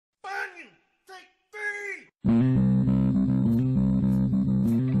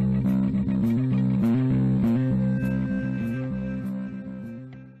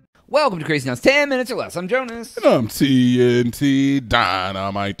Welcome to Crazy Town's 10 Minutes or Less. I'm Jonas. And I'm TNT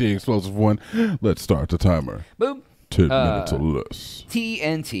Dynamite, the explosive one. Let's start the timer. Boom. 10 minutes or less.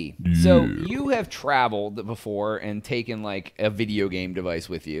 TNT. Yeah. So you have traveled before and taken like a video game device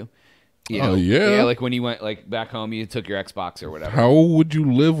with you. Oh, yeah. Yeah, like when you went like back home, you took your Xbox or whatever. How would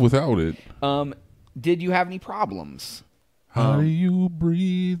you live without it? Did you have any problems? How do you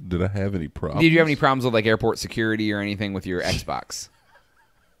breathe? Did I have any problems? Did you have any problems with like airport security or anything with your Xbox?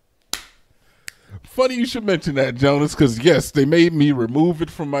 Funny you should mention that, Jonas, because yes, they made me remove it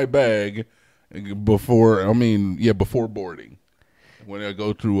from my bag before boarding. When I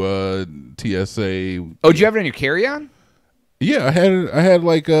go through TSA. Oh, did you have it in your carry-on? Yeah, I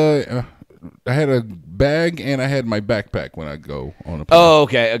had a bag and I had my backpack when I go on a plane. Oh,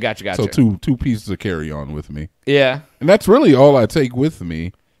 okay. Gotcha. So two pieces of carry-on with me. Yeah. And that's really all I take with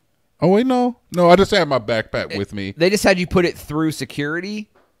me. Oh, wait, no. No, I just had my backpack with me. They just had you put it through security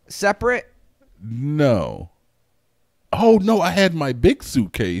separate? No. Oh, no, I had my big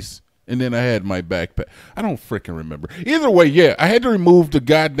suitcase, and then I had my backpack. I don't freaking remember. Either way, yeah, I had to remove the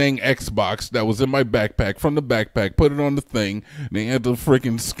goddamn Xbox that was in my backpack from the backpack, put it on the thing, and they had to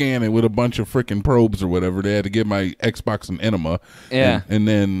freaking scan it with a bunch of freaking probes or whatever. They had to give my Xbox an enema. Yeah. And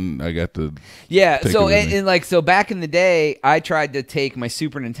then I got to so back in the day, I tried to take my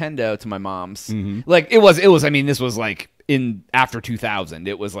Super Nintendo to my mom's. Mm-hmm. Like this was like in after 2000.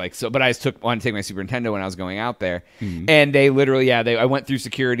 It was like so, but I wanted to take my Super Nintendo when I was going out there, and they literally, I went through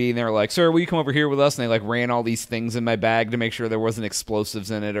security and they were like, "Sir, will you come over here with us?" And they like ran all these things in my bag to make sure there wasn't explosives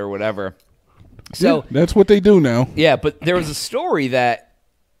in it or whatever. So yeah, that's what they do now. Yeah, but there was a story that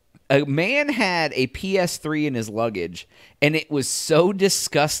a man had a PS3 in his luggage, and it was so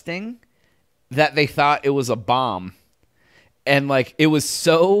disgusting that they thought it was a bomb, and like it was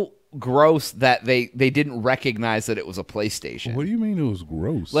so gross that they didn't recognize that it was a PlayStation. What do you mean it was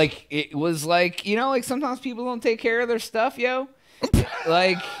gross? Like it was like, like sometimes people don't take care of their stuff, yo.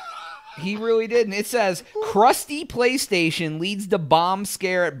 Like he really didn't. It says crusty PlayStation leads to bomb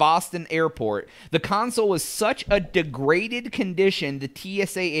scare at Boston airport. The console was such a degraded condition the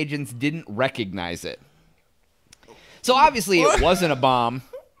TSA agents didn't recognize it. So obviously it wasn't a bomb.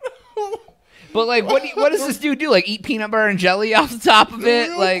 But like, what does this dude do? Like, eat peanut butter and jelly off the top of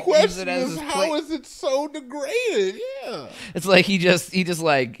it? Like, use it as how is it so degraded? Yeah, it's like he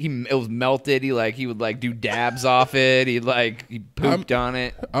it was melted. He would do dabs off it. He pooped on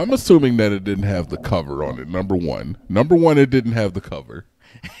it. I'm assuming that it didn't have the cover on it. Number one, it didn't have the cover.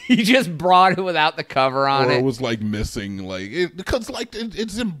 He just brought it without the cover on it. Or it was like missing, because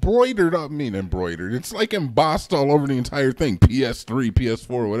it's embroidered. Embroidered. It's like embossed all over the entire thing. PS3,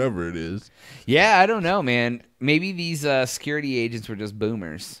 PS4, whatever it is. Yeah, I don't know, man. Maybe these security agents were just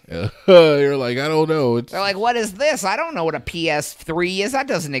boomers. You're like, I don't know. They're like, what is this? I don't know what a PS3 is. That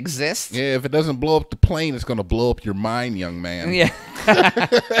doesn't exist. Yeah, if it doesn't blow up the plane, it's going to blow up your mind, young man. Yeah.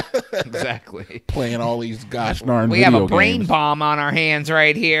 Exactly. Playing all these gosh darn We video have a brain games. bomb on our hands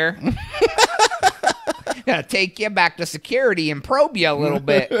right here. Gonna take you back to security and probe you a little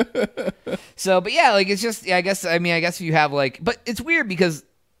bit. So, but yeah, like it's just, I guess if you have but it's weird because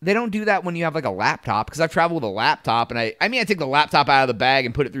they don't do that when you have like a laptop, because I've traveled with a laptop and I take the laptop out of the bag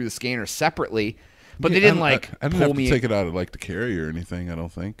and put it through the scanner separately, but they didn't I didn't pull have me to take it out of like the carrier or anything, I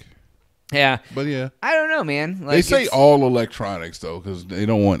don't think. Yeah. But yeah. I don't know, man. Like, they say all electronics though, because they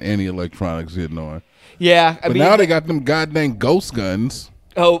don't want any electronics getting on. Yeah. But now they got them goddamn ghost guns.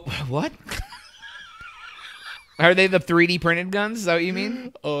 Oh, what? Are they the 3D printed guns? Is that what you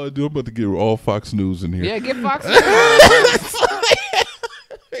mean? Oh, dude, I'm about to get all Fox News in here. Yeah, get Fox News.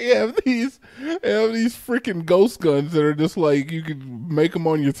 They have these freaking ghost guns that are just like you could make them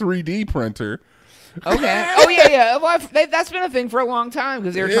on your 3D printer. Okay. Oh yeah. Well, that's been a thing for a long time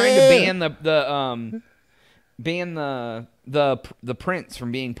because they were trying to ban the prints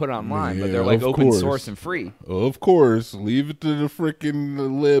from being put online, but they're like open source and free. Of course, leave it to the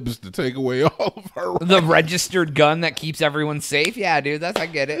freaking libs to take away all of our rights. The registered gun that keeps everyone safe. Yeah, dude, I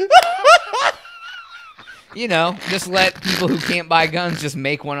get it. Just let people who can't buy guns just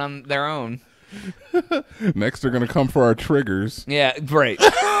make one on their own. Next, they're going to come for our triggers. Yeah, great.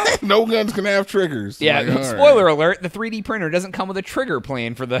 No guns can have triggers. Yeah, spoiler alert, the 3D printer doesn't come with a trigger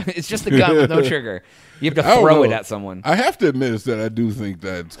plan for it's just a gun with no trigger. You have to throw it at someone. I have to admit that I do think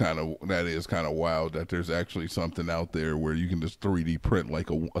that is kind of wild that there's actually something out there where you can just 3D print like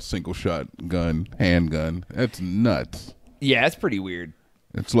a single shot gun, handgun. That's nuts. Yeah, it's pretty weird.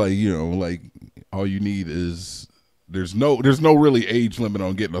 It's like, like all you need is there's no really age limit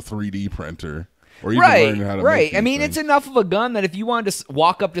on getting a 3D printer. or even learning how to make these I mean, things. it's enough of a gun that if you wanted to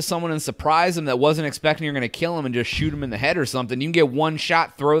walk up to someone and surprise them that wasn't expecting you're going to kill them and just shoot them in the head or something, you can get one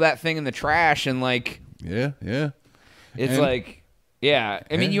shot, throw that thing in the trash, and like, yeah. it's like, yeah.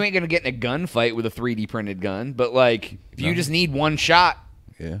 I mean, you ain't going to get in a gunfight with a 3D printed gun, but like, if you just need one shot,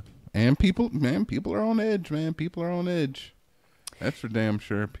 yeah. And people are on edge, man. People are on edge. That's for damn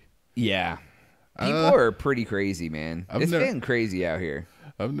sure. Yeah. People are pretty crazy, man. It's been crazy out here.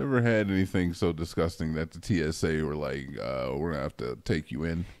 I've never had anything so disgusting that the TSA were like, we're going to have to take you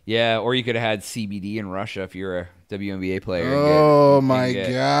in. Yeah, or you could have had CBD in Russia if you're a WNBA player. Oh, my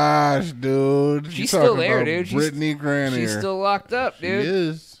gosh, dude. She's still there, dude. Brittany Granier. She's still locked up, dude. She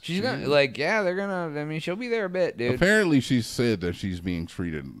is. She's gonna, like, yeah, they're gonna, I mean, she'll be there a bit, dude. Apparently, she said that she's being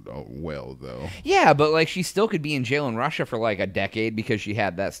treated well, though. Yeah, but, like, she still could be in jail in Russia for, like, a decade because she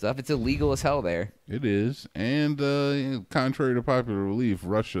had that stuff. It's illegal as hell there. It is. And contrary to popular belief,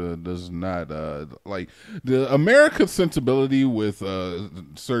 Russia does not, like, the American sensibility with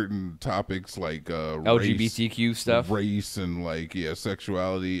certain topics like LGBTQ stuff. Race and, like,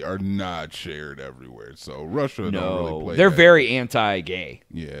 sexuality are not shared everywhere. So Russia don't really play they're that. very anti-gay.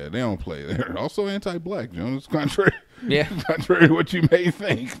 Yeah, they don't play. They're also anti-black, Jonas. Contrary, contrary to what you may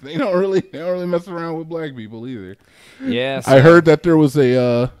think, they don't really mess around with black people either. Yes, I heard that there was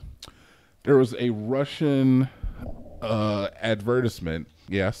a Russian advertisement.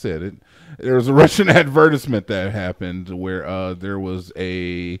 Yeah, I said it. There was a Russian advertisement that happened where there was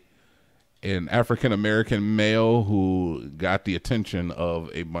an African American male who got the attention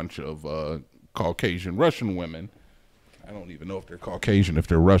of a bunch of Caucasian Russian women. I don't even know if they're Caucasian, if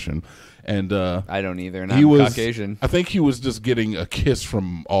they're Russian, and I don't either. And I'm Caucasian. I think he was just getting a kiss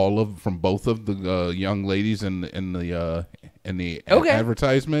from both of the young ladies in the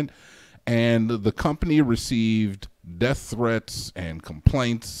advertisement, and the company received death threats and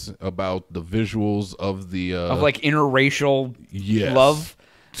complaints about the visuals of the of like interracial love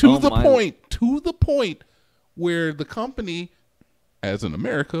to the point where the company, as in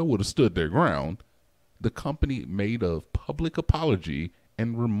America, would have stood their ground. The company made a public apology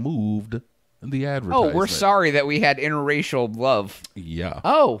and removed the advertisement. Oh, we're sorry that we had interracial love. Yeah.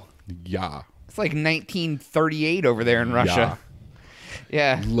 Oh. Yeah. It's like 1938 over there in Russia.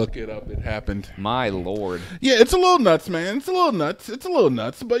 Yeah. Look it up. It happened. My Lord. Yeah, it's a little nuts, man. It's a little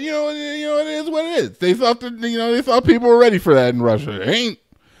nuts. But you know, it is what it is. They thought people were ready for that in Russia. They ain't.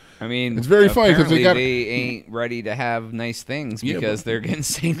 I mean, it's very funny because they ain't ready to have nice things because they're getting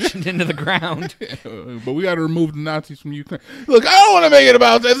sanctioned into the ground. But we got to remove the Nazis from Ukraine. Look, I don't want to make it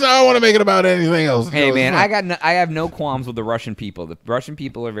about this. I don't want to make it about anything else. Hey, man, I have no qualms with the Russian people. The Russian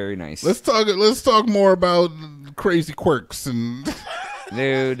people are very nice. Let's talk more about crazy quirks and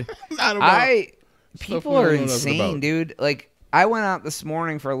dude. People are insane, dude. Like, I went out this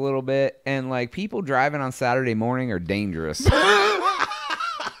morning for a little bit, and like people driving on Saturday morning are dangerous.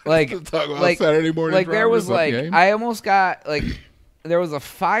 Saturday morning. Like there was I almost got there was a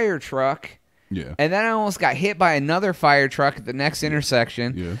fire truck. Yeah. And then I almost got hit by another fire truck at the next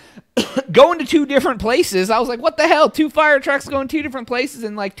intersection. Yeah. Going to two different places. I was like, what the hell? Two fire trucks going 2 different places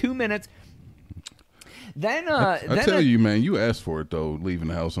in like 2 minutes. Then I tell you, man, you asked for it though, leaving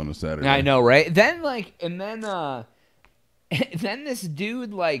the house on a Saturday. I know, right? Then then this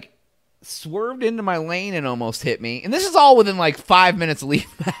dude like swerved into my lane and almost hit me. And this is all within like 5 minutes of leaving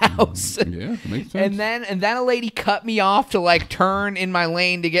the house. Yeah, makes sense. And then a lady cut me off to like turn in my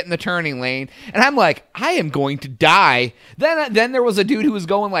lane to get in the turning lane. And I'm like, I am going to die. Then there was a dude who was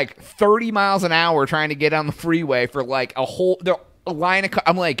going like 30 miles an hour trying to get on the freeway for like a line of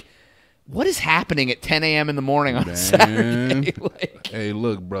I'm like, what is happening at 10 a.m. in the morning on Saturday? Hey,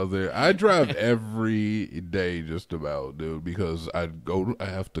 look, brother. I drive every day just about, dude, because I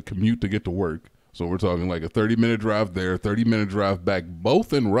have to commute to get to work. So we're talking like a 30-minute drive there, 30-minute drive back,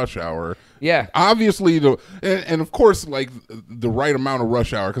 both in rush hour. Yeah. Obviously, and of course, like the right amount of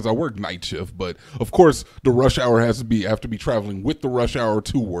rush hour because I work night shift. But of course, the rush hour have to be traveling with the rush hour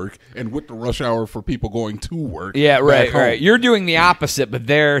to work and with the rush hour for people going to work. Yeah, right. You're doing the opposite, but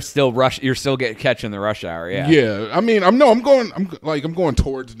they're still You're still catching the rush hour. Yeah. Yeah. I mean, I'm going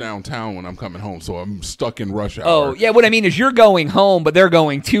towards downtown when I'm coming home, so I'm stuck in rush hour. Oh, yeah. What I mean is you're going home, but they're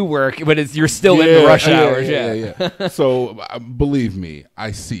going to work, but you're still in the rush hours. Yeah. So believe me,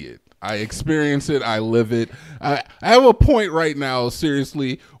 I see it. I experience it. I live it. I have a point right now,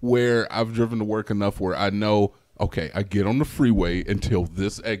 seriously, where I've driven to work enough where I know, okay, I get on the freeway until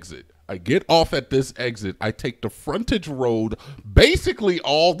this exit. I get off at this exit. I take the frontage road back basically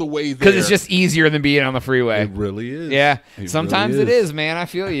all the way there. Because it's just easier than being on the freeway. It really is. Yeah, It sometimes really it is, man. I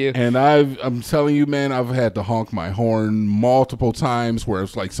feel you. And I'm telling you, man, I've had to honk my horn multiple times where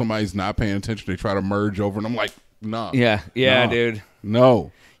it's like somebody's not paying attention. They try to merge over, and I'm like, nah. Yeah, dude.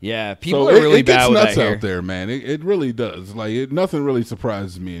 No. Yeah, people So are really it gets bad with nuts that here. out there, man. It really does. Like, nothing really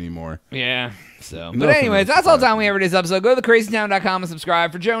surprises me anymore. Yeah. So, but Nothing anyways, really that's all the surprises time we have for this episode. Go to thecrazytown.com and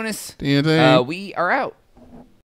subscribe. For Jonas, me. we are out.